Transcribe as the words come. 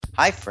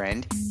Hi,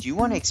 friend. Do you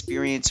want to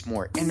experience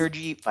more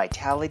energy,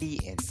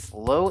 vitality, and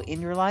flow in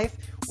your life?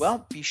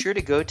 Well, be sure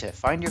to go to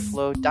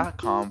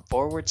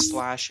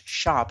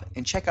findyourflow.com/shop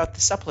and check out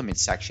the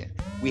supplements section.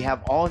 We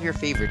have all of your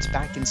favorites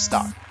back in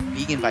stock.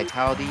 Vegan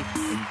Vitality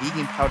and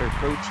Vegan Powder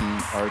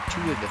Protein are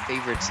two of the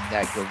favorites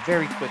that go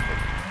very quickly.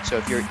 So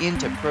if you're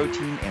into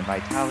protein and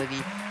vitality,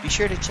 be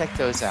sure to check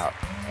those out.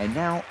 And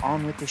now,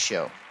 on with the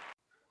show.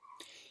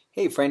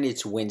 Hey friend,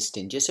 it's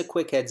Winston. Just a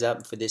quick heads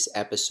up for this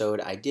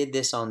episode. I did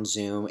this on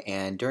Zoom,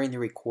 and during the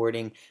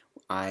recording,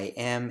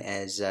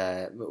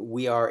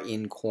 we are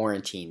in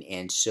quarantine,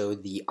 and so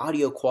the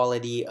audio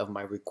quality of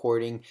my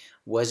recording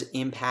was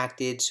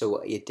impacted, so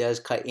it does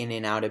cut in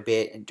and out a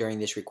bit during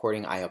this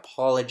recording. I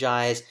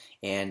apologize,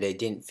 and I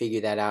didn't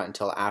figure that out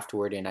until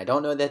afterward, and I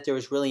don't know that there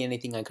was really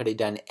anything I could have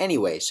done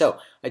anyway. So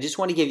I just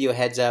want to give you a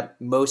heads up.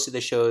 Most of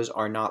the shows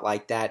are not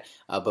like that,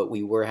 but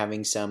we were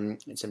having some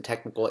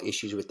technical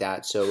issues with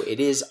that, so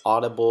it is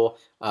audible,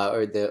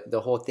 or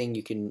the whole thing.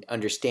 You can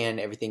understand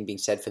everything being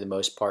said for the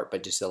most part,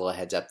 but just a little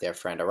heads up there,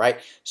 friend. All right.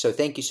 So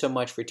thank you so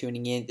much for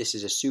tuning in. This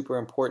is a super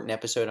important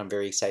episode. I'm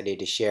very excited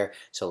to share.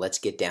 So let's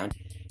get down.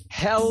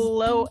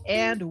 Hello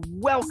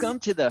and welcome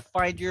to the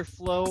Find Your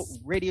Flow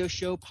radio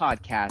show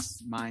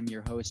podcast. I'm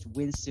your host,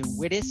 Winston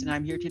Wittes, and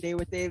I'm here today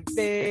with a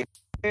very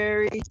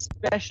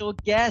special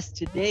guest.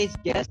 Today's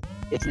guest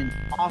is an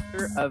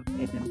author of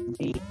an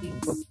amazing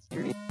book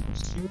series I'm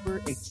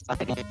super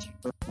excited to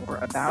learn more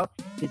about.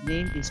 His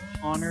name is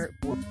Connor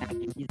Boyack,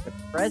 and he's the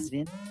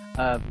president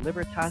of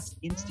Libertas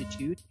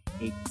Institute,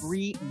 a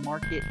free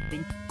market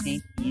think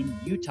tank in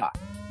Utah.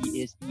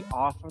 He is the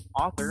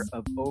author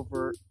of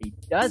over a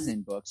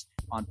dozen books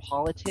on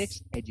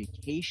politics,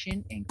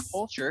 education, and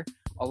culture,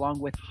 along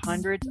with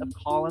hundreds of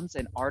columns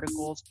and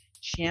articles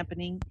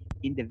championing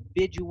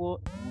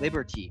individual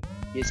liberty.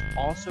 He is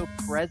also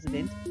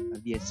president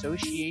of the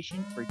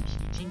Association for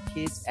Teaching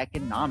Kids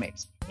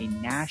Economics, a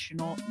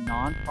national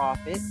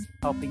nonprofit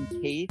helping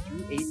K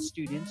through 8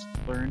 students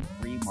learn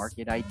free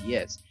market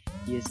ideas.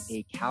 He is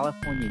a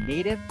California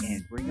native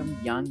and Brigham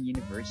Young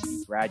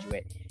University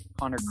graduate.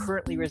 Connor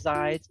currently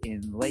resides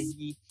in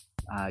Lehi,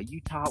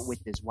 Utah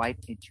with his wife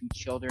and 2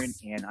 children,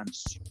 and I'm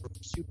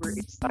super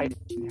excited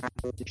to have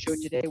the show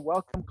today.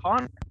 Welcome,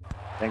 Connor.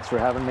 Thanks for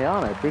having me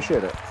on. I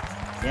appreciate it.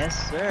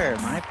 Yes, sir.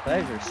 My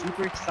pleasure.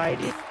 Super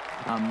excited.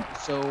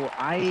 So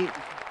I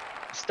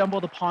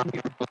stumbled upon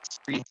your book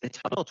series, The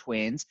Tuttle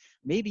Twins,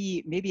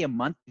 maybe a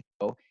month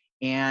ago,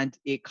 and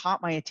it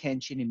caught my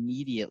attention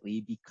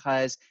immediately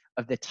because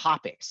of the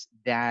topics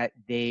that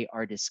they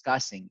are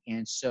discussing.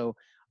 And so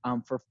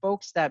for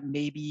folks that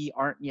maybe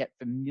aren't yet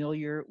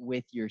familiar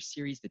with your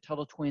series, The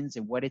Tuttle Twins,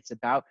 and what it's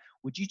about,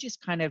 would you just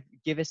kind of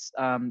give us,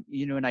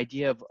 an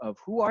idea of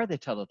who are the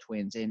Tuttle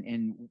Twins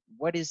and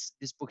what is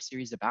this book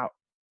series about?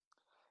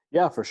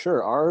 Yeah, for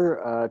sure.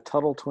 Our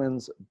Tuttle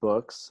Twins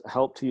books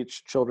help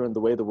teach children the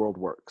way the world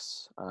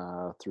works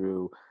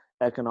through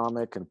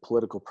economic and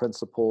political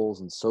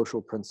principles and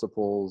social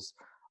principles.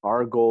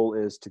 Our goal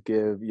is to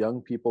give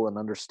young people an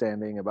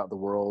understanding about the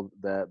world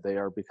that they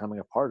are becoming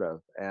a part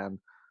of. And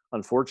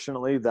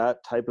unfortunately,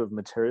 that type of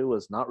material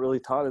is not really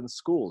taught in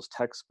schools.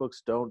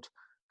 Textbooks don't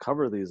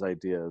cover these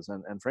ideas.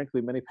 And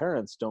frankly, many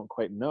parents don't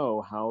quite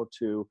know how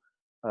to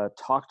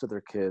talk to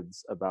their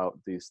kids about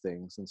these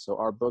things. And so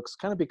our books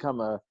kind of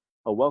become a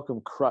welcome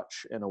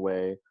crutch in a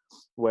way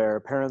where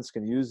parents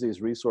can use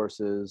these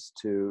resources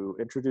to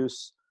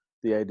introduce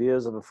the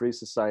ideas of a free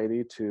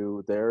society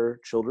to their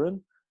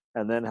children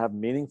and then have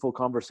meaningful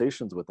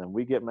conversations with them.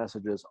 We get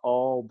messages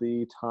all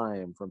the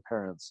time from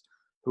parents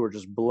who are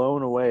just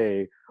blown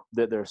away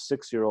that their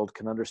 6-year-old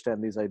can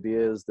understand these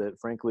ideas that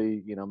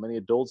frankly, many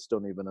adults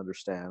don't even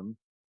understand,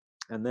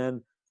 and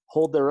then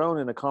hold their own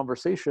in a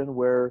conversation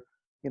where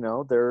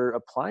they're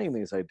applying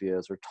these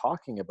ideas or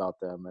talking about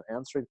them and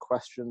answering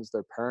questions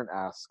their parent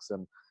asks.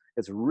 And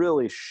it's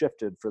really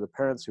shifted for the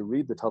parents who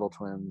read the Tuttle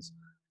Twins.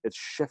 It's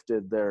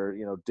shifted their,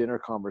 dinner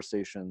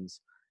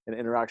conversations and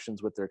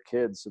interactions with their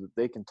kids so that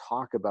they can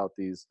talk about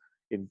these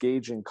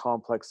engaging,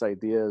 complex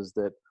ideas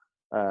that,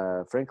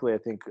 frankly, I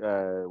think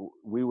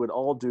we would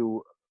all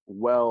do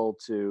well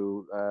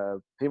to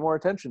pay more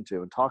attention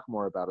to and talk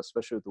more about,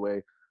 especially with the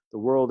way the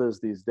world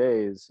is these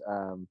days.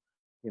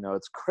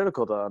 It's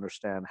critical to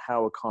understand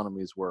how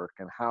economies work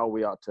and how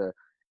we ought to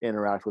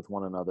interact with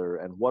one another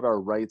and what our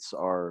rights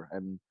are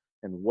and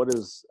what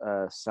is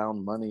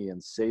sound money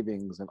and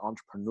savings and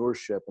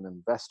entrepreneurship and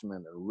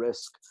investment and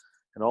risk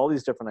and all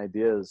these different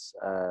ideas.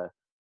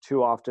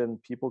 Too often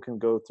people can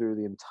go through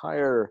the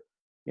entire,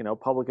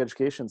 public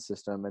education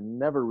system and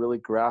never really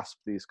grasp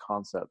these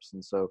concepts.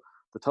 And so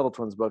the Tuttle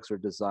Twins books are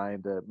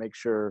designed to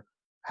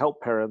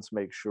help parents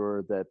make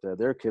sure that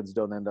their kids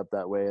don't end up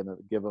that way and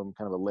give them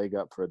kind of a leg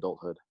up for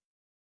adulthood.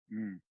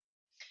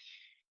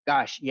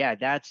 Gosh, yeah,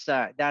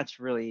 that's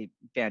really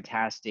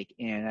fantastic.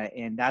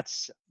 And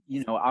that's,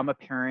 I'm a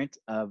parent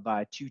of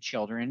 2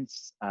 children,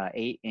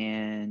 8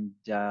 and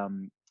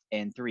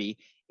 3.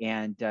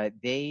 And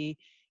they,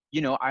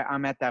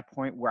 I'm at that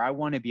point where I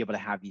want to be able to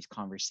have these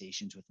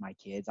conversations with my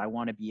kids. I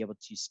want to be able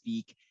to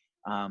speak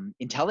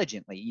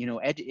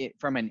intelligently,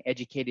 from an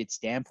educated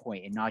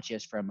standpoint and not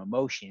just from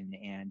emotion.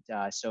 And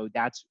so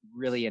that's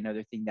really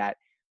another thing that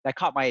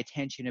caught my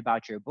attention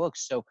about your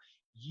books. So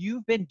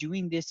you've been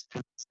doing this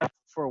stuff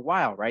for a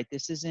while, right?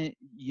 This isn't,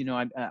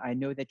 I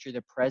know that you're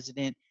the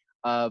president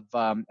of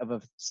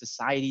a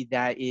society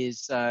that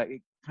is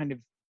kind of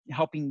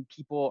helping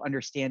people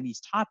understand these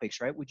topics,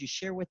 right? Would you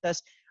share with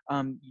us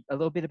a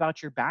little bit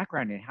about your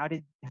background and how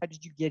did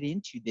you get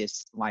into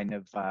this line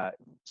of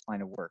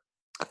work?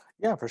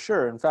 Yeah, for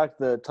sure. In fact,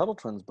 the Tuttle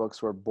Twins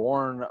books were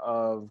born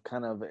of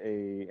kind of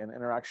an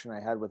interaction I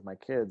had with my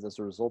kids as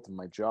a result of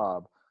my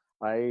job.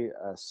 I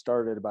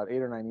started about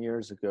 8 or 9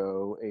 years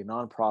ago a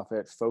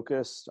nonprofit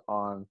focused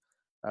on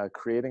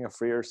creating a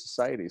freer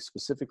society,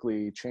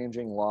 specifically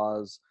changing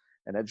laws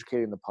and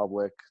educating the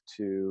public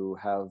to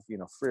have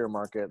freer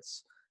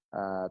markets,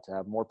 to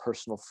have more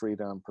personal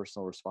freedom,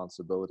 personal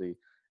responsibility.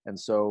 And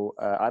so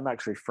I'm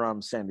actually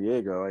from San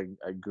Diego.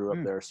 I grew up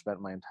Mm, there, spent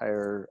my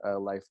entire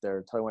life there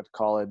until I went to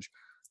college,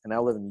 and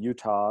now live in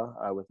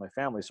Utah with my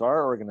family. So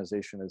our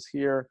organization is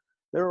here.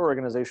 There are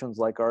organizations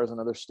like ours in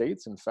other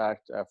states. In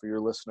fact, for your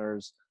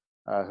listeners,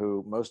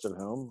 who most of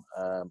whom,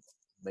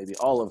 maybe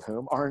all of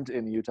whom, aren't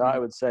in Utah, I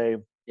mhm. would say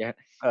Yeah.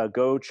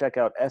 go check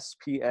out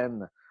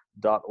spn.org.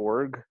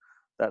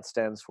 That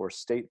stands for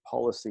State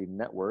Policy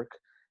Network.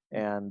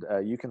 And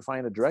you can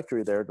find a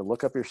directory there to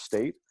look up your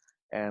state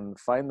and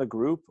find the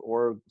group,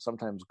 or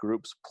sometimes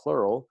groups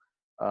plural,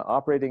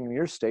 operating in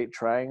your state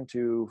trying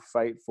to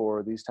fight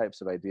for these types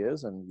of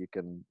ideas. And you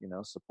can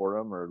support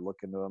them or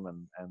look into them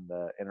and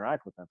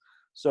interact with them.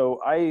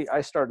 So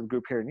I started a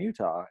group here in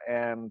Utah,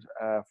 and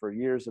for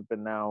years have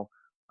been now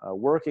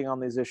working on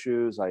these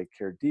issues. I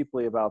care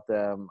deeply about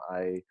them.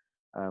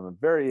 I'm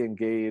very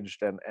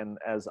engaged, and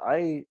as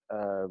I'm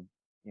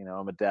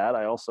a dad.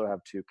 I also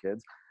have two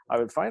kids. I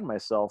would find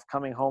myself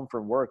coming home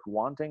from work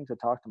wanting to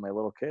talk to my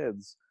little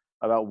kids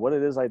about what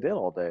it is I did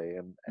all day,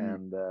 Mm,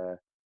 and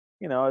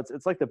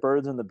it's like the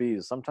birds and the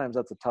bees. Sometimes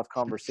that's a tough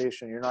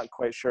conversation. You're not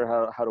quite sure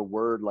how to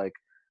word like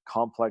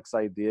complex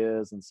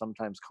ideas and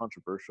sometimes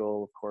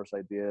controversial, of course,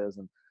 ideas.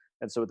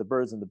 And so with the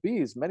birds and the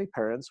bees, many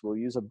parents will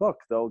use a book.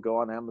 They'll go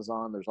on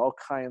Amazon. There's all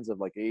kinds of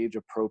like age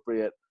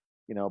appropriate,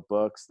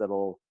 books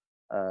that'll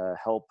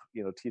help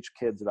teach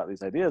kids about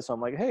these ideas. So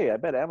I'm like, hey, I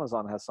bet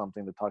Amazon has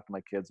something to talk to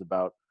my kids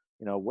about.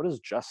 What is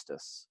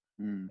justice,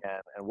 mm.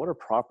 and what are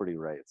property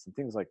rights and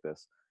things like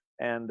this.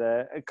 And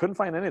I couldn't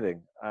find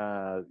anything,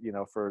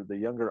 for the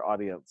younger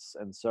audience.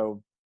 And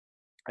so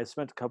I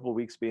spent a couple of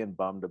weeks being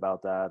bummed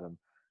about that, and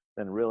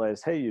then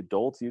realized, hey, you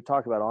dolt, you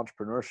talk about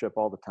entrepreneurship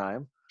all the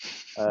time.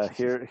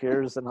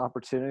 Here's an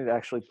opportunity to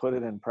actually put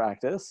it in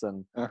practice.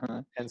 And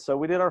Uh-huh. and so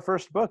we did our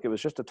first book. It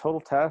was just a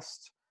total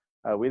test.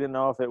 We didn't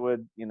know if it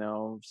would,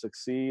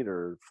 succeed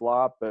or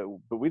flop, but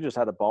we just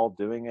had a ball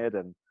doing it.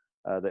 And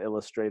the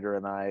illustrator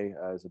and I,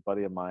 is a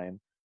buddy of mine,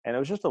 and it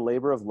was just a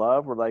labor of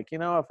love. We're like,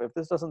 if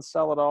this doesn't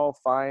sell at all,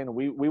 fine.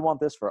 We want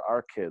this for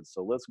our kids,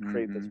 so let's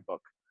create this Mhm.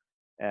 book.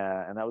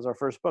 And that was our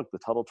first book, The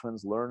Tuttle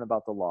Twins Learn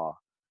About the Law.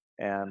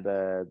 And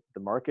the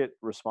market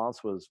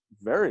response was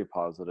very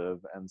positive,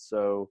 and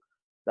so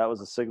that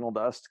was a signal to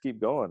us to keep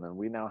going. And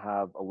we now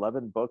have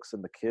 11 books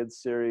in the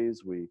kids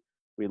series. We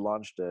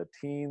launched a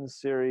teen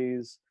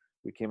series.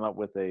 We came up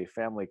with a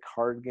family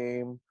card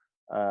game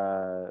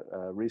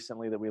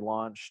recently that we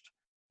launched.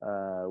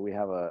 We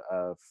have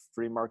a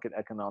free market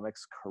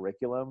economics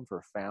curriculum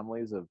for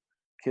families of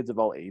kids of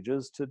all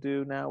ages to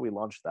do now. We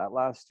launched that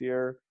last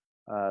year.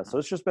 So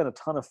it's just been a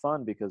ton of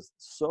fun because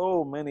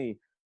so many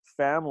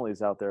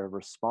families out there have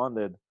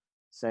responded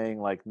saying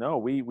like, no,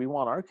 we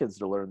want our kids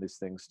to learn these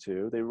things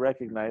too. They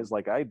recognize,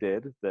 like I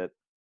did, that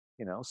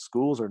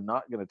schools are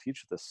not going to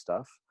teach this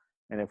stuff,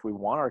 and if we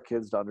want our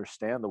kids to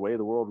understand the way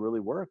the world really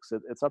works,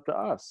 it's up to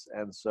us.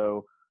 And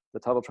so the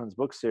Tuttle Twins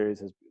book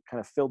series has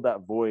kind of filled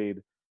that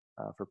void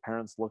for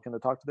parents looking to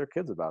talk to their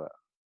kids about it.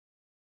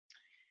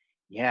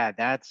 Yeah,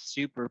 that's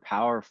super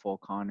powerful,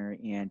 Connor,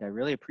 and I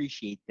really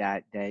appreciate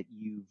that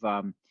you've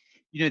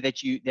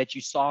that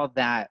you saw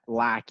that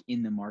lack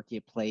in the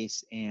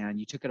marketplace and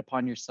you took it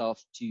upon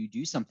yourself to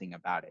do something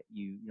about it.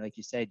 You, like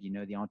you said, the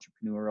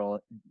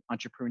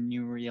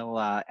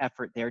entrepreneurial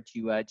effort there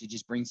to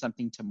just bring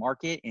something to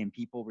market, and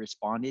people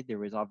responded. There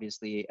was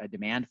obviously a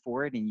demand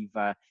for it, and you've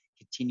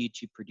continued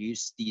to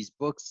produce these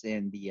books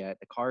and the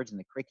cards and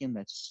the curriculum.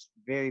 That's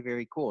very,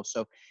 very cool.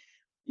 So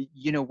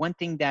one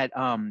thing that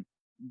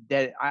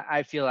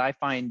I feel I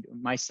find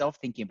myself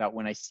thinking about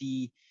when I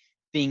see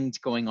things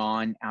going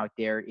on out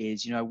there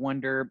is, I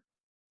wonder,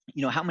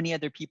 how many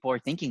other people are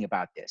thinking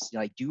about this?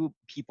 Like, do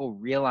people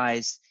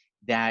realize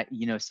that,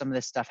 some of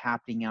the stuff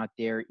happening out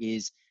there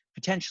is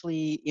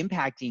potentially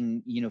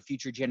impacting,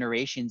 future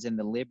generations and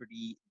the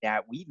liberty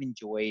that we've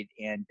enjoyed,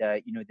 and,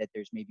 that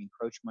there's maybe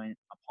encroachment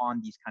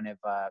upon these kind of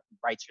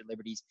rights or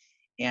liberties.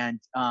 And,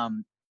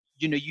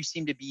 you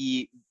seem to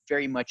be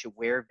very much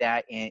aware of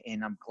that,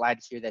 and I'm glad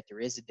to hear that there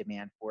is a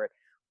demand for it.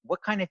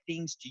 What kind of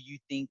things do you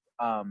think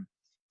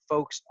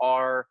folks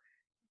are,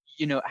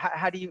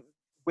 how do you,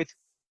 with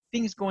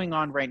things going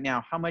on right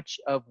now, how much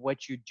of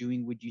what you're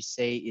doing would you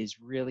say is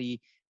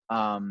really,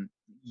 um,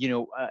 you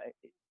know,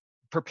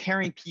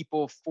 preparing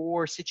people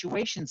for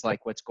situations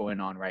like what's going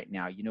on right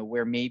now,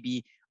 where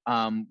maybe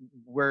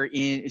we're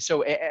in.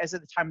 So as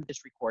of the time of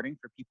this recording,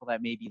 for people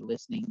that may be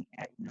listening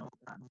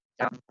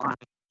down the line,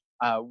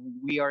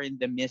 we are in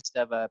the midst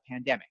of a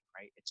pandemic,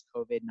 right? It's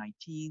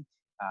COVID-19,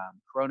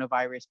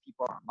 coronavirus.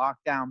 People are on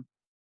lockdown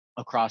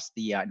across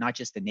the not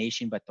just the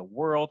nation but the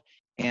world,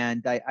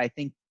 and I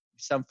think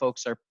some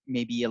folks are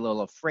maybe a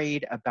little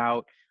afraid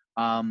about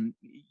how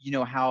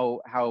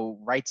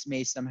rights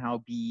may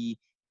somehow be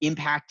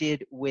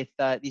impacted with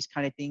these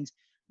kind of things.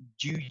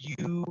 Do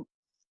you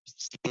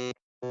still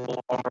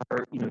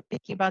are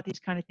thinking about these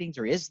kind of things,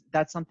 or is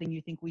that something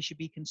you think we should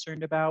be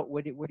concerned about?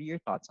 What are your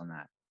thoughts on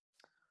that?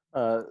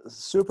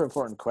 Super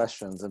important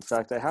questions. In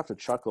fact, I have to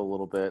chuckle a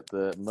little bit.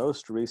 The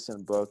most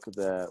recent book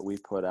that we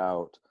put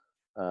out,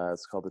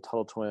 it's called The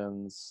Tuttle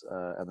Twins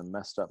and the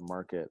Messed Up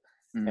Market.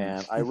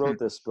 And I wrote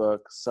this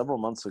book several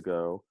months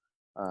ago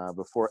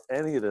before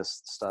any of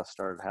this stuff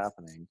started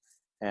happening.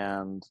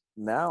 And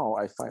now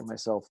I find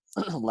myself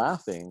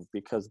laughing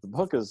because the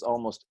book is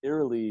almost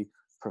eerily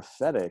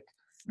prophetic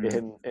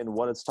in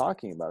what it's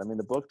talking about. I mean,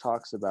 the book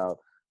talks about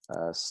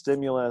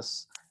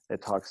stimulus,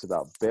 it talks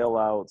about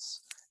bailouts,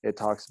 it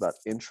talks about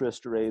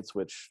interest rates,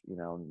 which,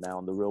 now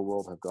in the real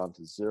world have gone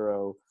to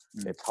zero.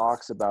 It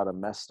talks about a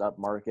messed up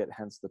market,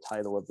 hence the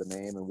title of the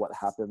name, and what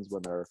happens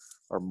when there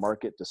are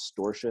market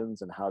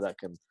distortions and how that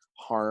can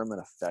harm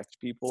and affect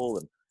people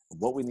and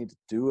what we need to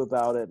do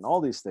about it and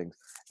all these things.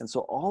 And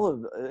so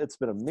it's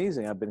been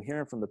amazing. I've been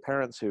hearing from the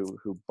parents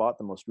who bought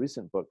the most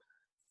recent book,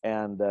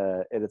 and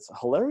it's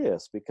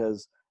hilarious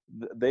because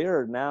they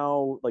are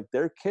now, like,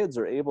 their kids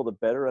are able to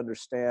better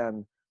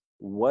understand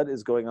what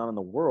is going on in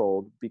the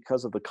world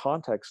because of the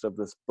context of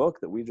this book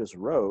that we just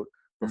wrote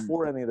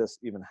before any of this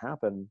even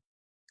happened.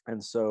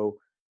 And so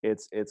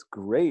it's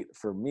great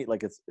for me.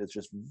 Like, it's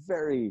just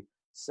very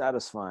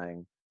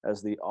satisfying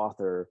as the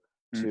author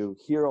to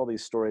hear all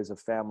these stories of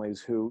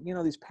families who,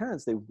 these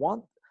parents, they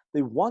want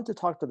to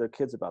talk to their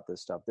kids about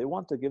this stuff. They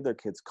want to give their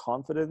kids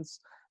confidence.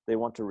 They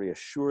want to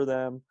reassure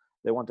them.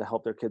 They want to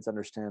help their kids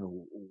understand,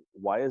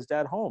 why is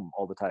dad home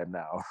all the time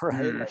now,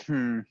 right? Like,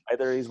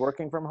 either he's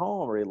working from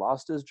home or he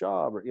lost his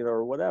job, or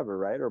or whatever,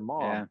 right? Or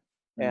mom.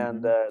 Yeah.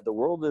 And the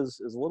world is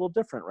a little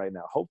different right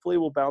now. Hopefully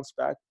we'll bounce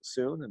back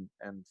soon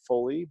and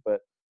fully, but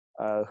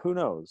who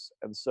knows?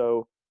 And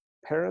so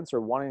parents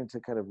are wanting to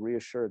kind of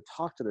reassure and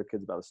talk to their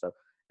kids about this stuff.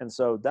 And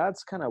so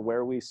that's kind of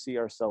where we see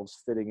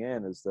ourselves fitting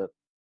in, is that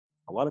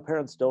a lot of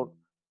parents don't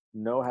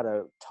know how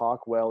to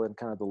talk well in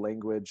kind of the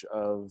language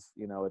of,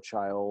 a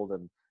child,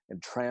 and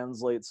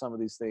translate some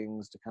of these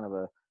things to kind of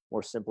a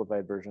more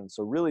simplified version.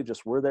 So really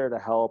just, we're there to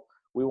help.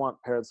 We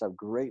want parents to have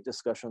great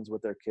discussions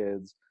with their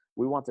kids.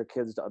 We want their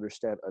kids to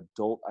understand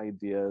adult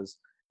ideas,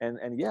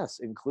 and yes,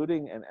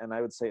 including, and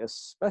I would say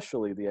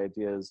especially, the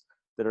ideas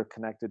that are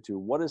connected to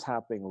what is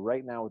happening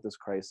right now with this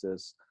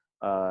crisis,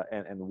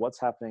 and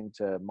what's happening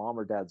to mom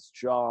or dad's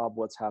job,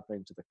 what's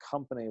happening to the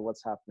company,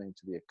 what's happening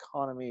to the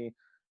economy.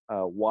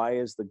 Why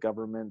is the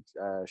government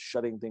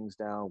shutting things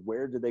down?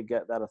 Where do they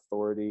get that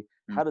authority?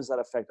 How does that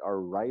affect our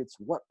rights?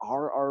 What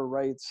are our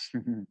rights?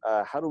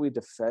 How do we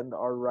defend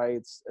our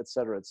rights, et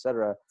cetera, et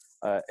cetera?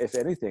 If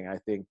anything, I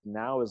think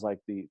now is like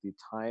the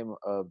time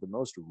of the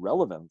most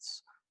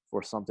relevance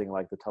for something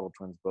like the Tuttle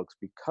Twins books,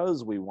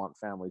 because we want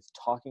families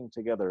talking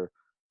together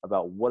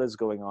about what is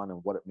going on and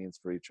what it means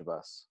for each of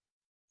us.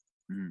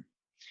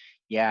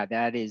 Yeah,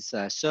 that is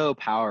so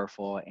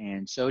powerful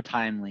and so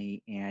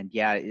timely, and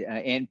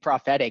and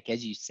prophetic,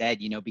 as you said.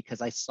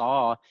 Because I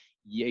saw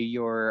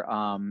your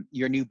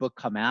new book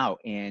come out,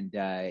 and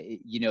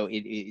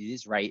it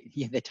is right.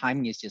 Yeah, the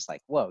timing is just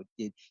like, whoa!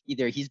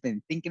 Either he's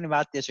been thinking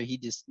about this, or he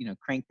just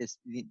cranked this.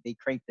 They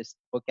cranked this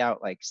book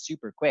out like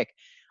super quick.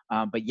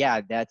 But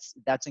yeah, that's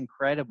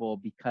incredible,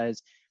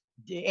 because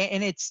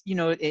and it's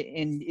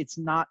and it's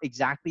not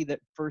exactly the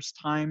first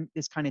time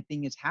this kind of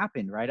thing has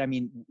happened, right? I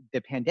mean,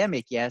 the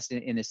pandemic, yes,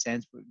 in a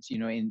sense,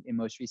 in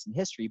most recent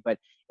history, but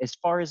as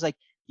far as like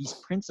these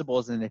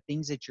principles and the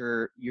things that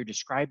you're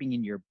describing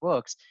in your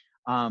books,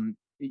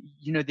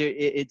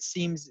 it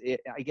seems,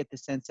 I get the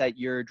sense that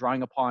you're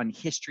drawing upon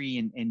history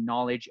and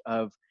knowledge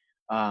of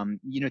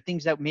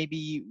things that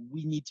maybe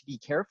we need to be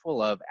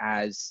careful of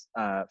as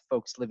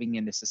folks living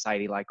in a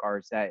society like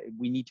ours, that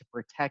we need to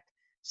protect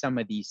some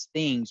of these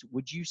things.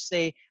 Would you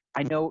say,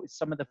 I know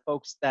some of the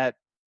folks that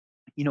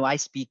I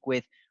speak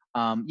with,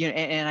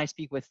 and I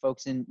speak with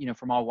folks in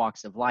from all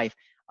walks of life.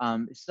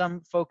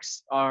 Some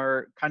folks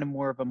are kind of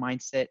more of a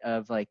mindset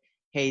of like,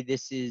 hey,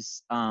 this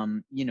is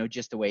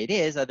just the way it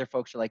is. Other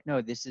folks are like,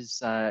 no, this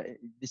is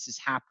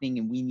happening,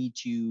 and we need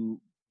to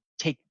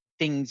take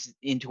things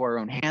into our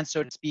own hands,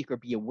 so to speak, or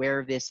be aware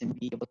of this and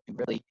be able to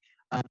really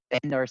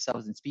bend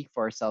ourselves and speak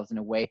for ourselves in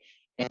a way.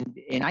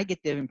 And I get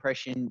the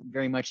impression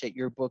very much that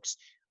your books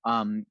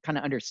kind of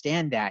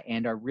understand that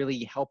and are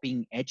really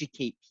helping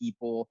educate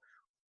people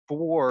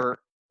for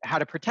how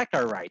to protect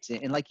our rights.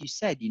 And like you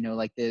said,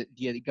 like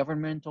the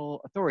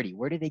governmental authority,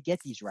 where do they get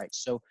these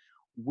rights? So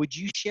would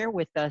you share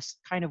with us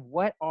kind of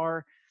what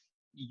are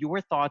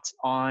your thoughts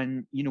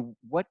on,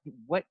 what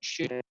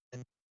should,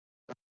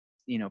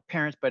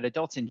 parents, but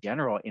adults in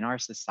general in our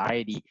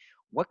society,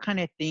 what kind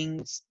of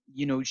things,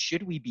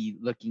 should we be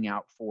looking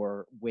out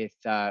for with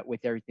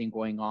everything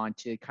going on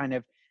to kind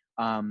of,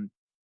 um,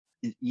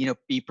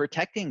 be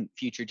protecting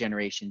future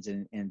generations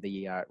and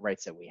the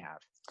rights that we have?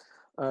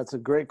 It's a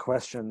great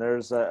question.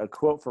 There's a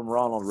quote from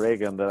Ronald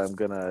Reagan that I'm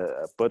going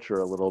to butcher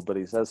a little, but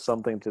he says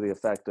something to the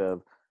effect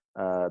of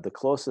the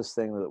closest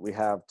thing that we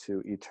have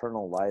to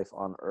eternal life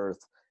on earth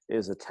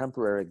is a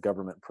temporary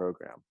government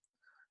program.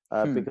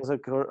 Because,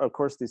 of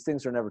course, these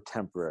things are never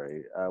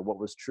temporary. What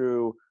was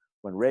true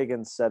when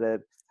Reagan said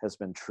it has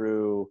been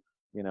true,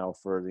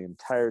 for the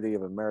entirety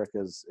of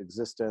America's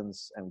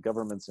existence and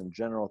governments in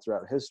general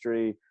throughout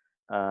history.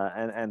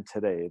 And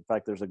today. In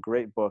fact, there's a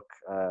great book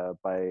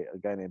by a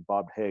guy named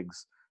Bob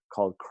Higgs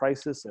called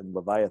Crisis and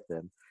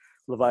Leviathan.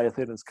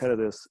 Leviathan is kind of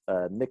this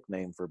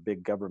nickname for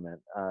big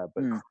government,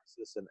 but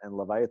Crisis and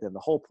Leviathan, the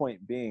whole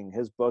point being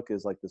his book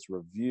is like this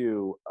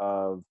review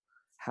of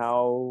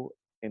how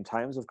in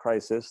times of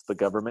crisis, the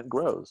government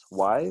grows.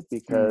 Why?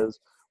 Because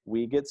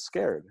we get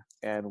scared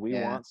and we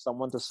want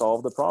someone to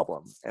solve the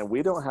problem, and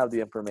we don't have the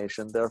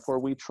information. Therefore,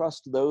 we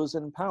trust those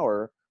in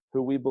power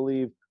who we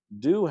believe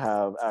do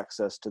have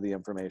access to the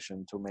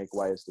information to make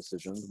wise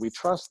decisions. We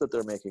trust that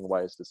they're making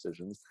wise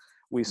decisions.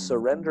 We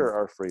surrender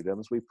our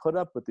freedoms. We put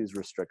up with these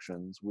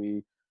restrictions.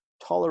 We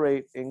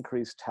tolerate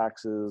increased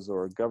taxes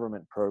or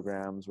government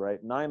programs,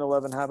 right?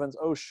 9/11 happens.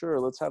 Oh, sure.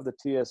 Let's have the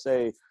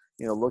TSA,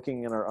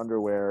 looking in our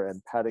underwear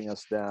and patting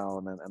us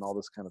down and all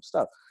this kind of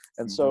stuff.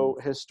 And so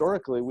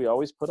historically, we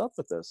always put up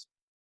with this.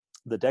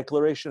 The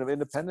Declaration of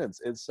Independence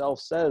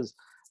itself says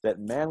that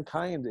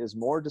mankind is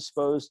more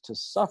disposed to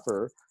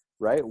suffer,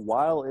 right,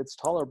 while it's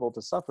tolerable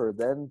to suffer,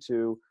 than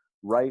to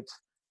write,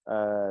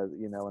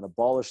 and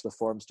abolish the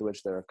forms to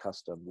which they're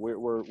accustomed.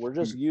 We're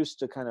just used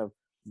to kind of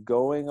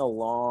going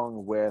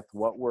along with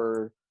what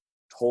we're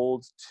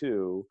told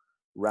to,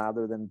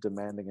 rather than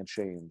demanding a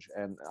change.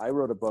 And I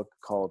wrote a book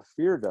called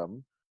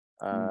Feardom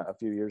a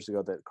few years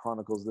ago that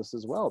chronicles this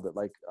as well, that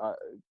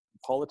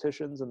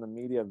politicians and the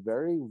media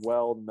very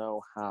well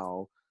know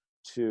how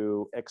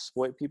to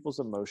exploit people's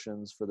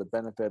emotions for the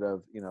benefit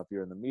of, if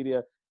you're in the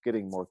media,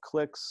 getting more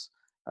clicks,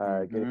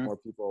 getting more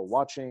people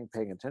watching,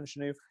 paying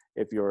attention to you.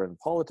 If you're in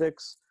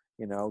politics,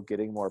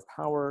 getting more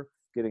power,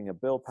 getting a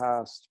bill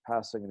passed,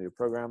 passing a new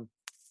program.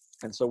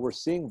 And so we're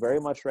seeing very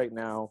much right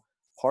now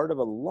part of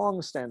a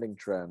long-standing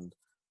trend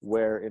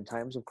where in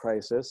times of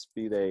crisis,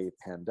 be they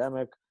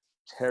pandemic,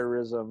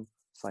 terrorism,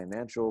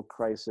 financial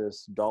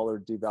crisis, dollar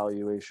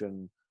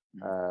devaluation,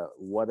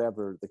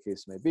 whatever the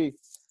case may be,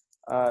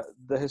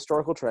 the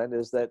historical trend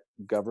is that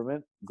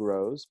government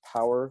grows,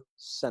 power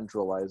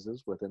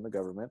centralizes within the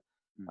government,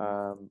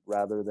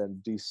 rather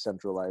than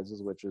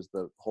decentralizes, which is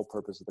the whole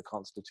purpose of the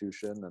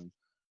Constitution, and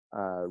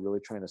really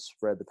trying to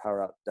spread the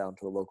power out down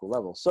to a local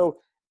level. So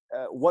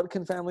what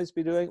can families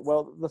be doing?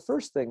 Well, the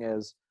first thing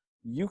is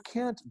you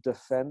can't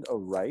defend a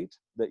right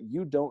that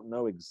you don't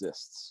know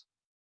exists.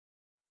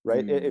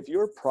 Right? If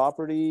your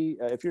property,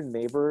 if your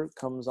neighbor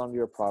comes onto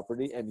your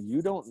property and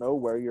you don't know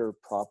where your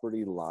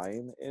property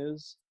line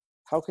is,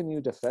 how can you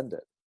defend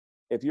it?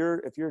 If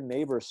your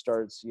neighbor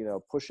starts,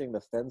 pushing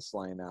the fence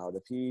line out,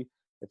 if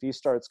he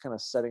starts kind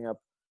of setting up,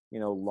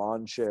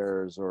 lawn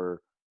chairs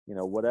or,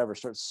 whatever,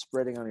 starts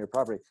spreading on your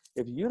property,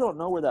 if you don't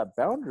know where that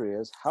boundary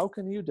is, how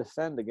can you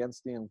defend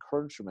against the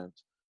encroachment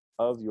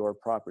of your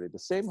property? The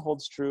same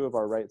holds true of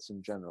our rights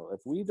in general.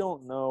 If we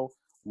don't know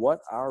what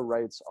our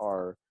rights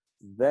are,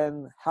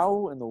 then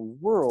how in the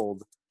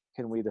world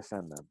can we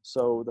defend them?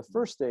 So the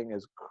first thing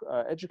is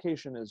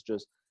education is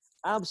just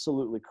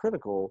absolutely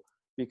critical,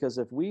 because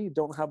if we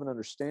don't have an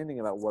understanding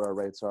about what our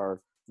rights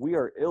are, we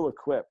are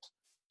ill-equipped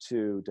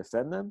to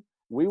defend them.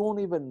 We won't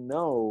even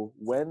know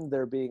when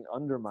they're being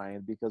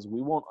undermined, because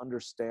we won't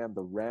understand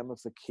the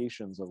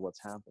ramifications of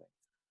what's happening.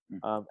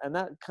 And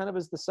that kind of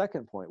is the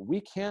second point.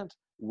 We can't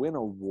win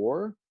a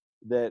war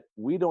that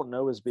we don't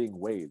know is being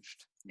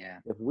waged. Yeah.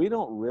 If we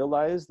don't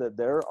realize that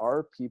there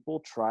are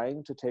people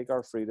trying to take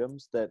our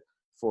freedoms, that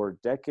for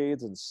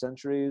decades and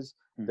centuries,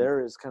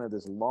 there is kind of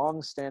this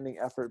long-standing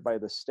effort by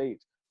the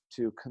state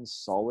to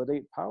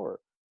consolidate power,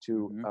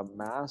 to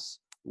amass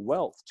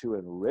wealth, to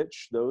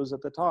enrich those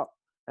at the top.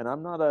 And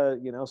I'm not a,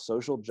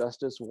 social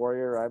justice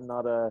warrior. I'm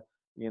not a,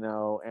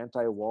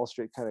 anti-Wall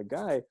Street kind of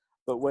guy.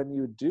 But when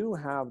you do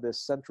have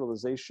this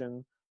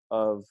centralization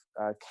of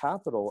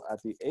capital at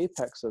the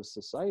apex of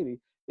society,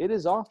 it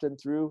is often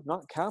through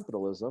not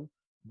capitalism,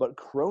 but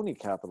crony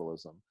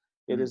capitalism.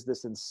 It is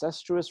this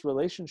incestuous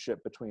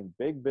relationship between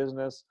big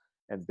business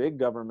and big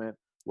government,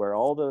 where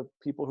all the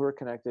people who are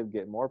connected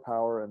get more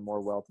power and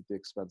more wealth at the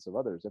expense of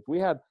others. If we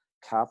had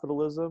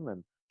capitalism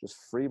and just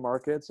free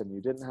markets, and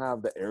you didn't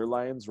have the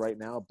airlines right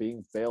now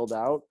being bailed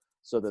out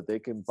so that they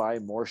can buy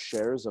more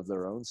shares of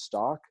their own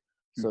stock,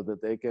 so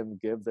that they can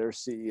give their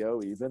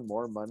CEO even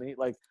more money,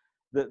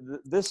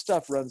 this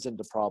stuff runs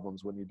into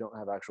problems when you don't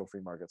have actual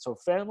free markets. So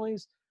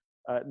families,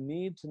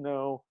 need to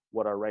know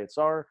what our rights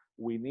are.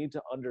 We need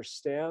to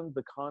understand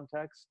the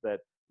context that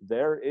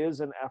there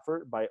is an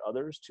effort by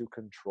others to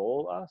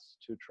control us,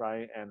 to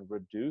try and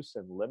reduce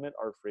and limit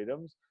our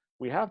freedoms.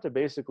 We have to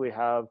basically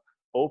have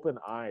open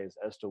eyes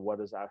as to what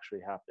is actually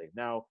happening.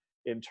 Now,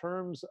 in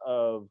terms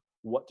of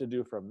what to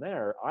do from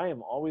there, I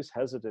am always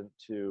hesitant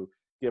to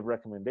give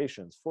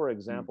recommendations. For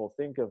example,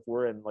 think if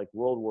we're in like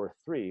World War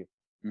III.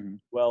 Mm-hmm.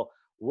 Well,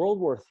 World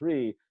War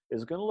III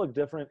is going to look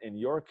different in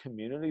your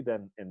community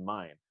than in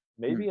mine.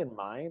 Maybe in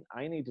mine,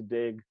 I need to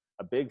dig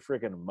a big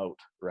friggin' moat,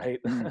 right?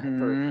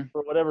 Mm-hmm.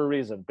 For whatever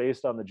reason,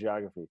 based on the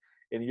geography.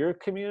 In your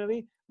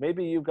community,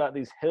 maybe you've got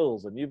these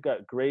hills and you've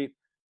got great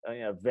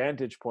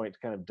vantage point to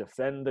kind of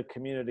defend the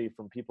community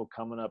from people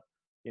coming up,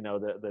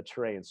 the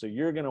terrain. So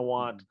you're going to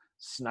want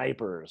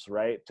snipers,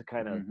 right, to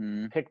kind of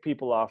Mm-hmm. pick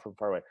people off from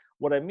far away.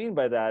 What I mean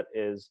by that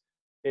is,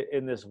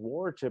 in this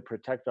war to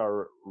protect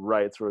our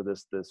rights, or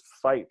this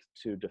fight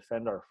to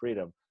defend our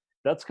freedom,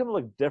 that's going to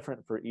look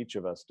different for each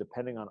of us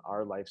depending on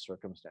our life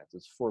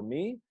circumstances. For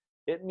me,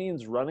 it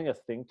means running a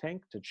think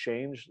tank to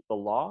change the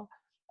law,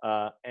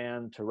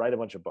 and to write a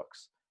bunch of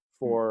books.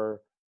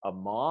 For a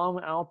mom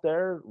out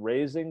there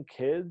raising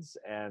kids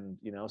and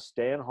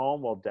staying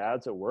home while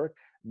dad's at work,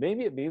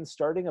 maybe it means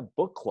starting a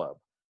book club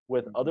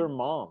with other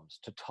moms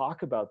to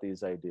talk about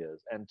these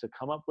ideas and to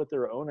come up with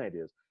their own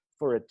ideas.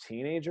 For a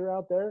teenager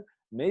out there,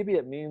 maybe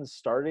it means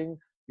starting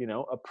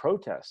a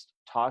protest,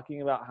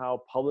 talking about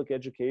how public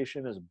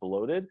education is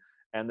bloated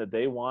and that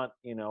they want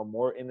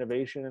more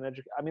innovation in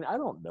education. I mean, I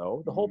don't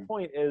know. The whole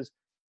point is,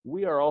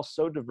 we are all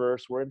so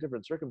diverse, we're in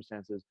different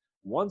circumstances.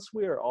 Once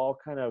we are all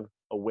kind of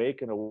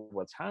awake and aware of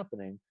what's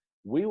happening,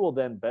 we will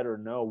then better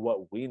know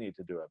what we need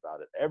to do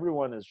about it.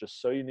 Everyone is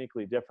just so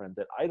uniquely different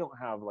that I don't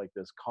have like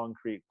this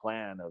concrete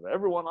plan of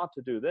everyone ought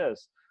to do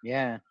this.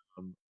 Yeah.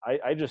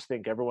 I just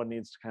think everyone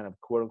needs to kind of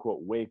quote unquote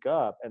wake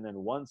up. And then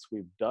once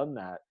we've done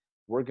that,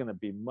 we're going to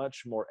be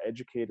much more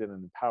educated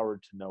and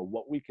empowered to know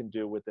what we can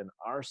do within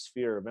our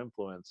sphere of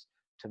influence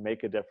to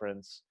make a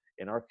difference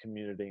in our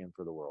community and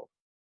for the world.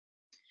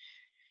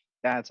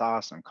 That's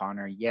awesome,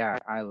 Connor. Yeah,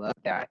 I love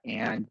that.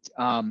 And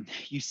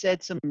you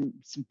said some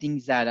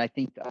things that I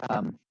think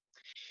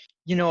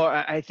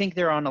I think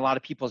they're on a lot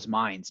of people's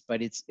minds,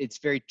 but it's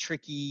very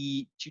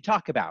tricky to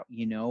talk about.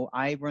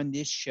 I run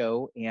this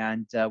show,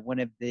 and one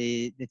of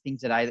the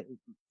things that I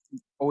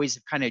always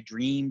have kind of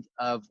dreamed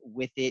of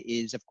with it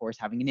is, of course,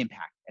 having an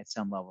impact at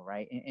some level,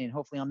 right? And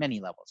hopefully on many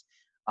levels.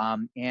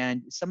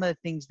 And some of the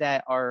things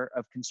that are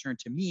of concern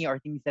to me are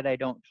things that I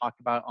don't talk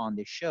about on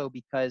this show,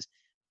 because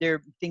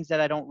they're things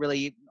that I don't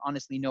really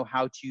honestly know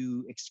how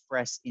to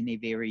express in a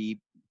very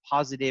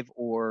positive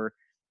or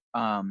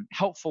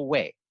helpful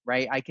way,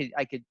 right? I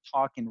could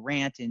talk and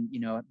rant and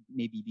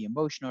maybe be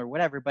emotional or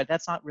whatever, but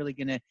that's not really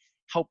going to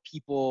help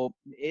people.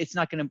 It's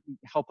not going to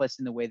help us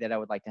in the way that I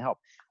would like to help.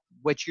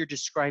 What you're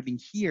describing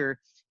here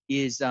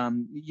is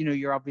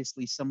you're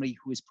obviously somebody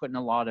who has put in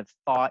a lot of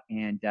thought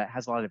and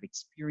has a lot of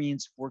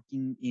experience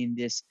working in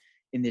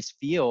this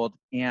field.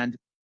 And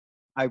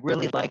I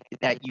really like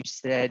that you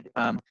said,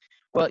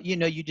 well,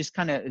 you just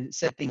kind of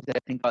said things that I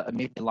think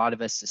maybe a lot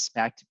of us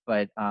suspect,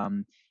 but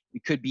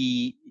it could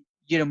be,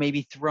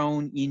 maybe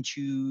thrown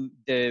into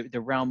the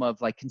realm of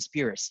like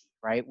conspiracy,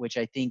 right? Which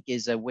I think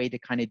is a way to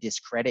kind of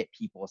discredit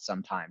people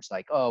sometimes,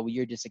 like, oh, well,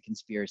 you're just a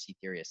conspiracy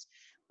theorist.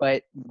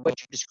 But what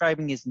you're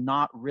describing is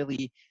not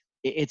really,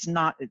 it's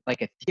not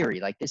like a theory.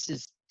 Like, this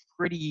is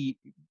pretty,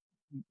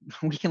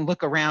 we can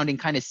look around and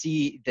kind of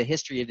see the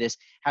history of this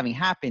having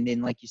happened.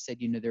 And like you said,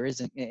 there is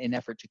an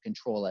effort to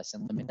control us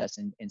and limit us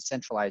and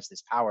centralize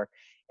this power.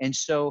 And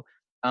so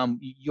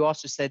you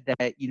also said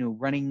that,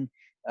 running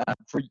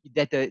for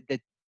that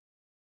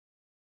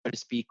so to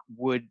speak,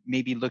 would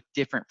maybe look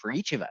different for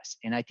each of us.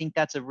 And I think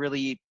that's a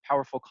really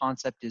powerful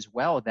concept as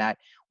well, that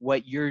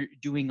what you're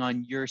doing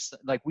on your,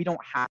 like, we don't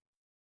have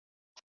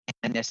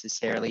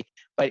necessarily,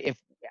 but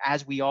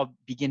as we all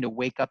begin to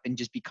wake up and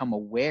just become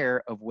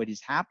aware of what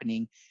is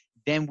happening,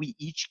 then we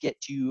each get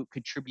to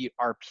contribute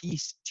our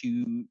piece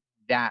to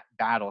that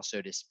battle, so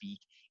to speak.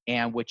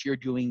 And what you're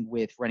doing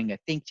with running a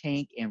think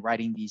tank and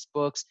writing these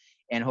books,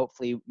 and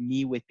hopefully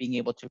me with being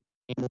able to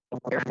bring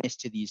awareness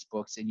to these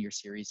books in your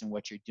series and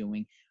what you're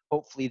doing,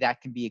 hopefully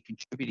that can be a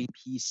contributing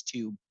piece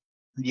to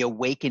the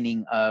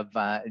awakening of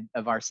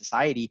our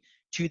society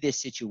to this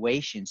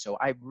situation. So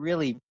I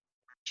really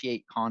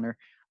appreciate, Connor,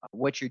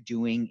 what you're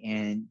doing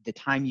and the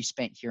time you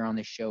spent here on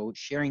the show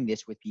sharing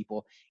this with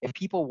people. If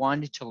people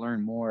wanted to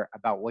learn more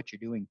about what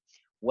you're doing,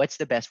 what's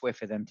the best way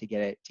for them to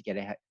get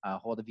a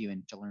hold of you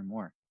and to learn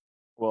more?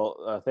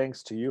 Well,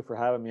 thanks to you for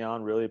having me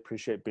on. Really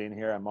appreciate being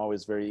here. I'm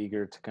always very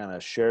eager to kind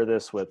of share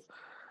this with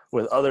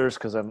others,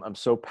 because I'm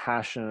so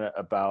passionate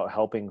about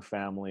helping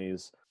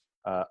families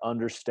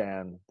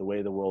understand the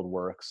way the world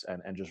works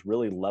and just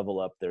really level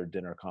up their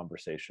dinner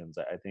conversations.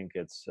 I think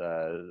it's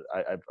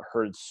I've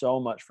heard so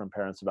much from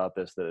parents about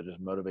this that it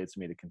just motivates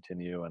me to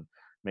continue and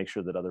make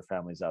sure that other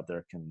families out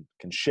there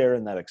can share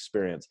in that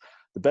experience.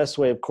 The best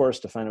way, of course,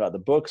 to find out about the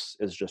books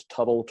is just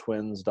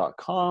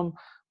TuttleTwins.com.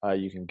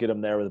 You can get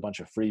them there with a bunch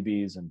of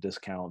freebies and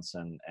discounts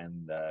and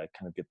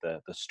kind of get the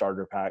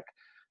starter pack.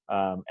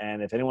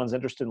 And if anyone's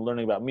interested in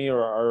learning about me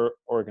or our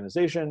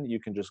organization, you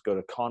can just go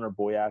to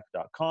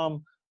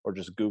connorboyack.com or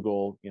just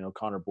Google,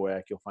 Connor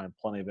Boyack. You'll find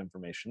plenty of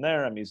information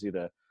there. I'm easy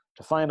to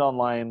find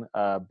online,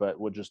 but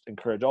would just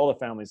encourage all the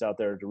families out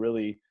there to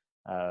really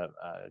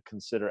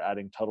consider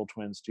adding Tuttle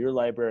Twins to your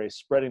library,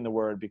 spreading the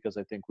word, because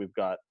I think we've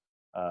got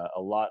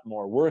a lot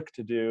more work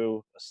to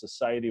do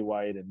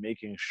society-wide and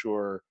making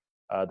sure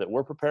that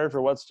we're prepared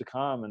for what's to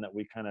come, and that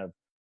we kind of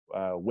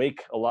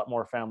wake a lot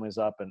more families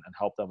up and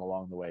help them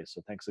along the way.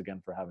 So thanks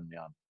again for having me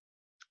on.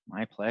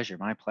 My pleasure.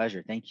 My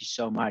pleasure. Thank you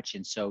so much.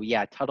 And so,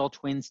 yeah, Tuttle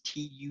Twins,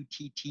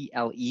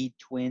 Tuttle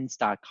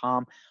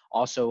twins.com.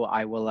 Also,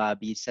 I will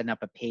be setting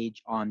up a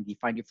page on the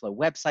Find Your Flow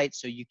website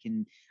so you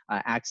can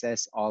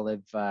access all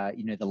of,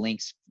 the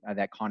links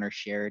that Connor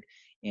shared.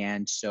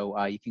 And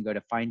so you can go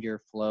to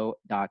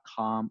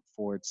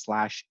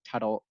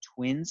findyourflow.com/Tuttle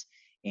Twins,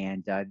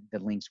 and the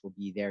links will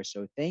be there.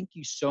 So thank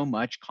you so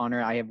much,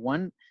 Connor. I have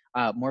one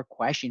more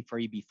question for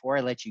you before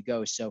I let you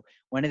go. So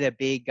one of the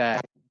big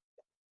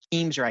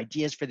themes or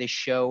ideas for this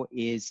show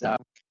is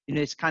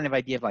this kind of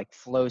idea of like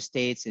flow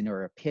states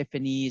or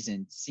epiphanies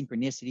and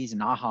synchronicities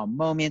and aha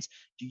moments.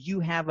 Do you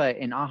have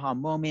an aha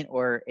moment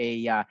or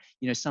a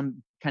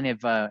some kind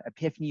of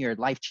epiphany or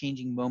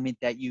life-changing moment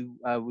that you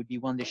would be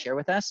willing to share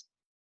with us?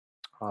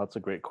 Oh, that's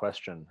a great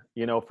question.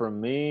 For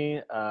me,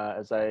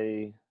 as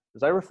I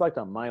reflect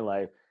on my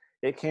life,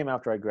 it came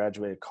after I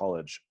graduated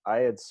college. I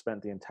had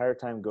spent the entire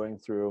time going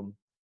through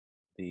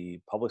the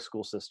public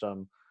school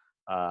system,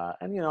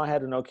 and I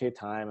had an okay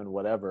time and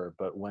whatever.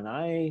 But when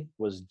I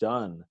was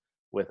done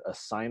with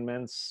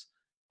assignments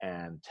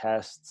and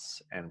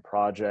tests and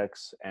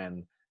projects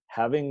and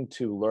having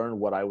to learn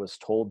what I was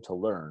told to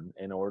learn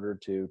in order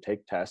to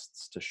take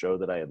tests to show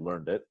that I had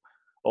learned it,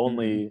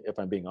 only, if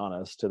I'm being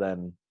honest, to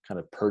then kind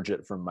of purge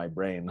it from my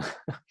brain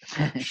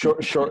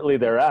shortly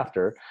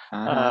thereafter.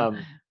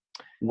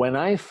 When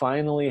I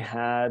finally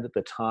had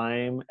the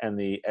time and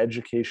the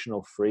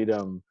educational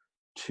freedom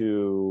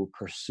to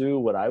pursue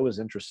what I was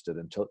interested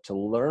in, to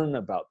learn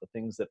about the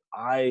things that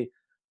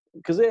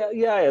because I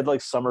had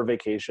like summer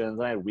vacations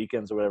and I had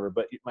weekends or whatever,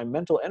 but my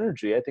mental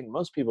energy, I think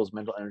most people's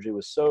mental energy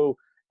was so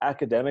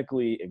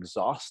academically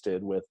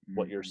exhausted with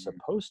what you're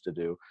supposed to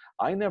do.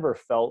 I never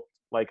felt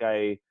like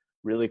I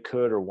really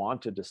could or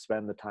wanted to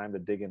spend the time to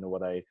dig into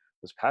what I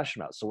was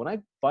passionate about. So when I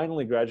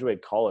finally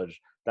graduated college,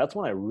 that's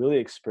when I really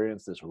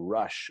experienced this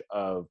rush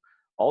of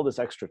all this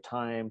extra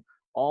time,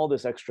 all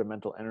this extra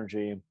mental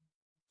energy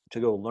to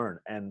go learn.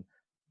 And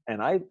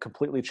I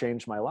completely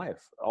changed my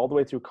life. All the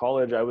way through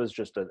college, I was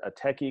just a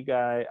techie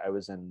guy. I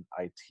was in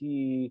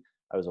IT.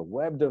 I was a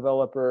web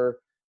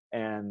developer.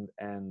 And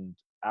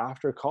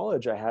after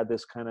college, I had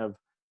this kind of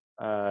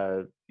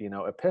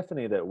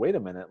epiphany that, wait a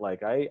minute,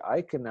 like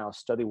I can now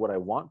study what I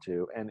want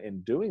to. And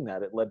in doing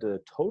that, it led to a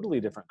totally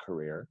different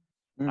career.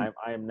 I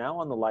am now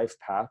on the life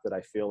path that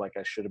I feel like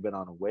I should have been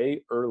on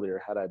way earlier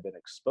had I been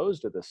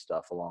exposed to this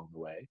stuff along the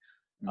way.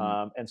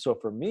 And so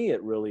for me,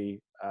 it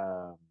really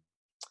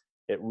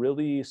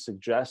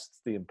suggests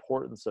the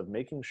importance of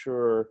making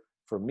sure,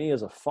 for me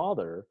as a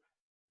father,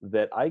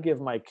 that I give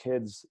my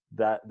kids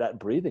that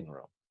breathing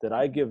room, that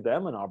I give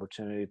them an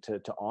opportunity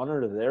to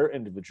honor their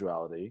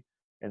individuality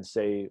and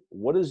say,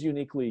 what is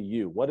uniquely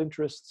you? What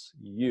interests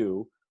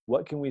you?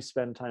 What can we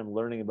spend time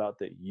learning about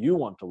that you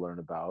want to learn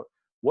about?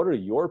 What are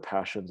your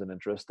passions and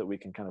interests that we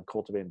can kind of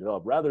cultivate and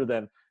develop, rather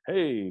than,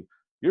 hey,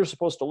 you're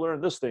supposed to learn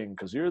this thing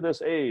because you're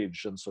this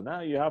age, and so now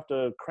you have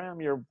to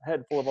cram your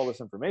head full of all this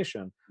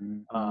information.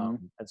 And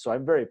so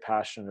I'm very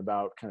passionate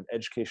about kind of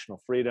educational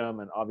freedom.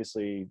 And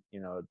obviously,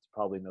 it's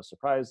probably no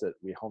surprise that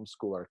we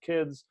homeschool our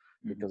kids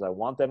because I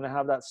want them to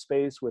have that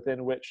space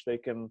within which they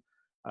can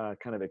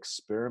kind of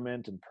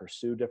experiment and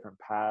pursue different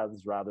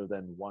paths rather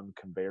than one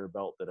conveyor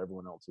belt that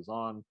everyone else is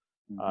on.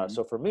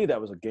 So for me, that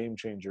was a game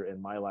changer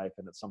in my life,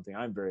 and it's something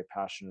I'm very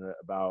passionate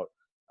about,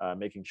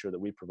 making sure that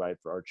we provide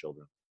for our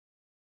children.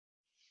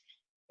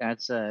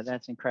 That's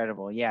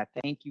incredible. Yeah,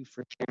 thank you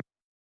for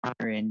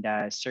sharing.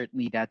 And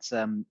certainly, that's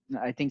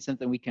I think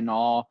something we can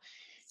all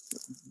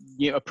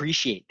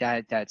appreciate,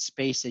 that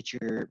space that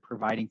you're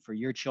providing for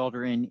your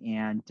children.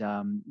 And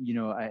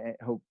I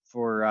hope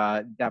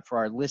for that for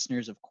our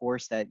listeners, of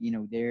course, that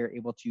they're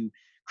able to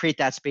create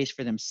that space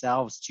for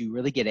themselves to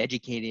really get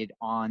educated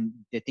on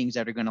the things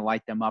that are going to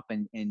light them up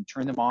and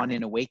turn them on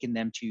and awaken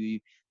them to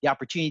the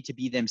opportunity to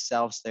be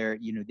themselves, their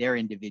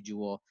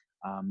individual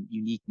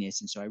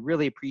uniqueness. And so I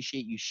really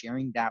appreciate you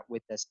sharing that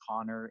with us,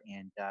 Connor,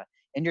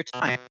 and your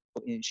time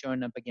and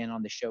showing up again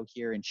on the show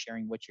here and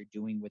sharing what you're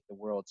doing with the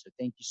world. So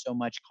thank you so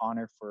much,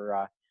 Connor,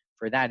 for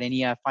that.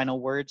 Any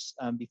final words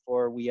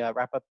before we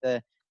wrap up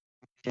the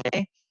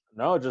today?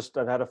 No, just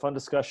I've had a fun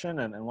discussion,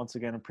 and once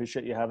again,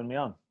 appreciate you having me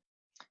on.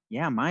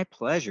 Yeah, my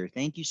pleasure.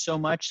 Thank you so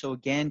much. So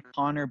again,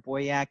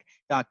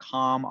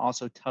 ConnorBoyack.com,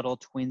 also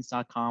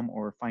TuttleTwins.com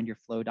or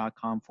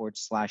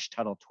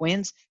findyourflow.com/Tuttle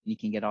Twins. You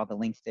can get all the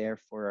links there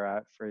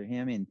for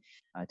him and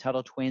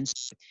Tuttle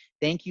Twins.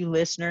 Thank you,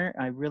 listener.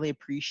 I really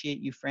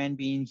appreciate you, friend,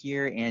 being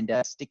here and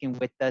sticking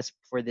with us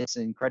for this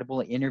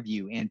incredible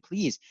interview. And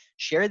please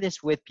share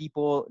this with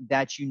people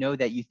that you know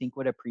that you think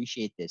would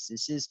appreciate this.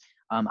 This is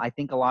I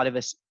think a lot of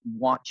us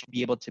want to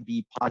be able to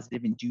be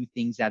positive and do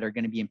things that are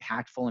going to be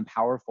impactful and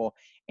powerful.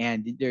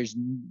 And there's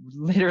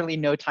literally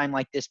no time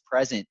like this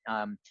present.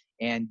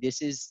 And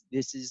this is,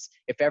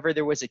 if ever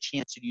there was a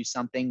chance to do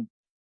something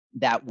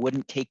that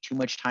wouldn't take too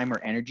much time or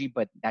energy,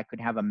 but that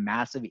could have a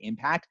massive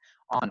impact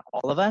on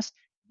all of us,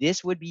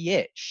 this would be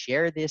it.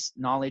 Share this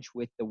knowledge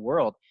with the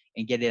world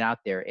and get it out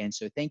there. And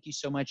so thank you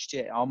so much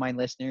to all my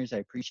listeners. I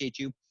appreciate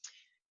you.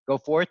 Go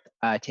forth,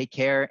 take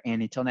care.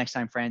 And until next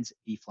time, friends,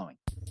 be flowing.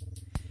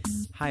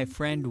 Hi,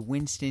 friend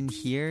Winston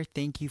here.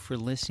 Thank you for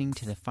listening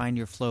to the Find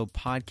Your Flow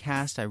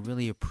podcast. I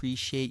really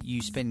appreciate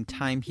you spending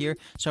time here.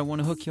 So I want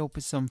to hook you up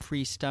with some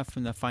free stuff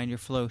from the Find Your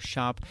Flow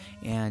shop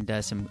and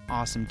some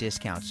awesome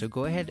discounts. So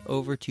go ahead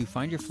over to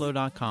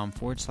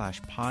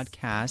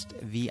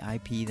findyourflow.com/podcast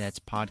VIP. That's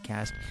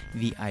podcast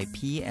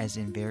VIP, as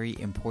in very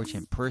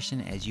important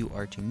person, as you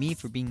are to me,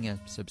 for being a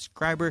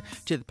subscriber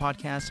to the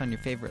podcast on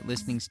your favorite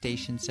listening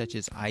stations such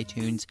as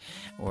iTunes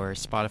or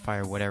Spotify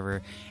or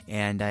whatever.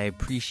 And I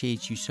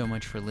appreciate you so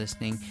much for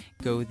listening.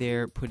 Go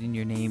there, put in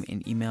your name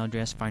and email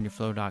address,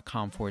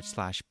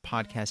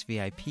 findyourflow.com/podcast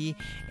VIP,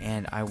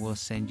 and I will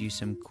send you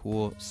some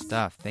cool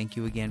stuff. Thank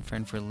you again,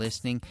 friend, for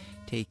listening.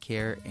 Take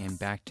care, and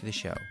back to the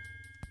show.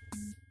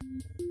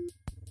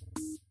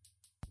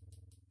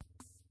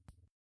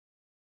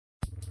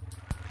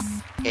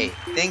 Hey,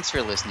 thanks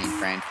for listening,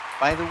 friend.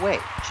 By the way,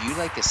 do you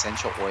like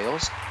essential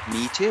oils?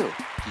 Me too.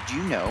 Did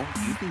you know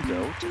you can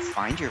go to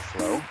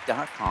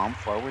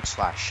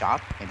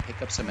findyourflow.com/shop and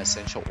pick up some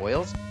essential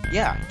oils?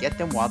 Yeah, get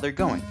them while they're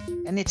going.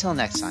 And until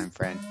next time,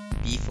 friend,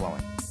 be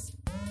flowing.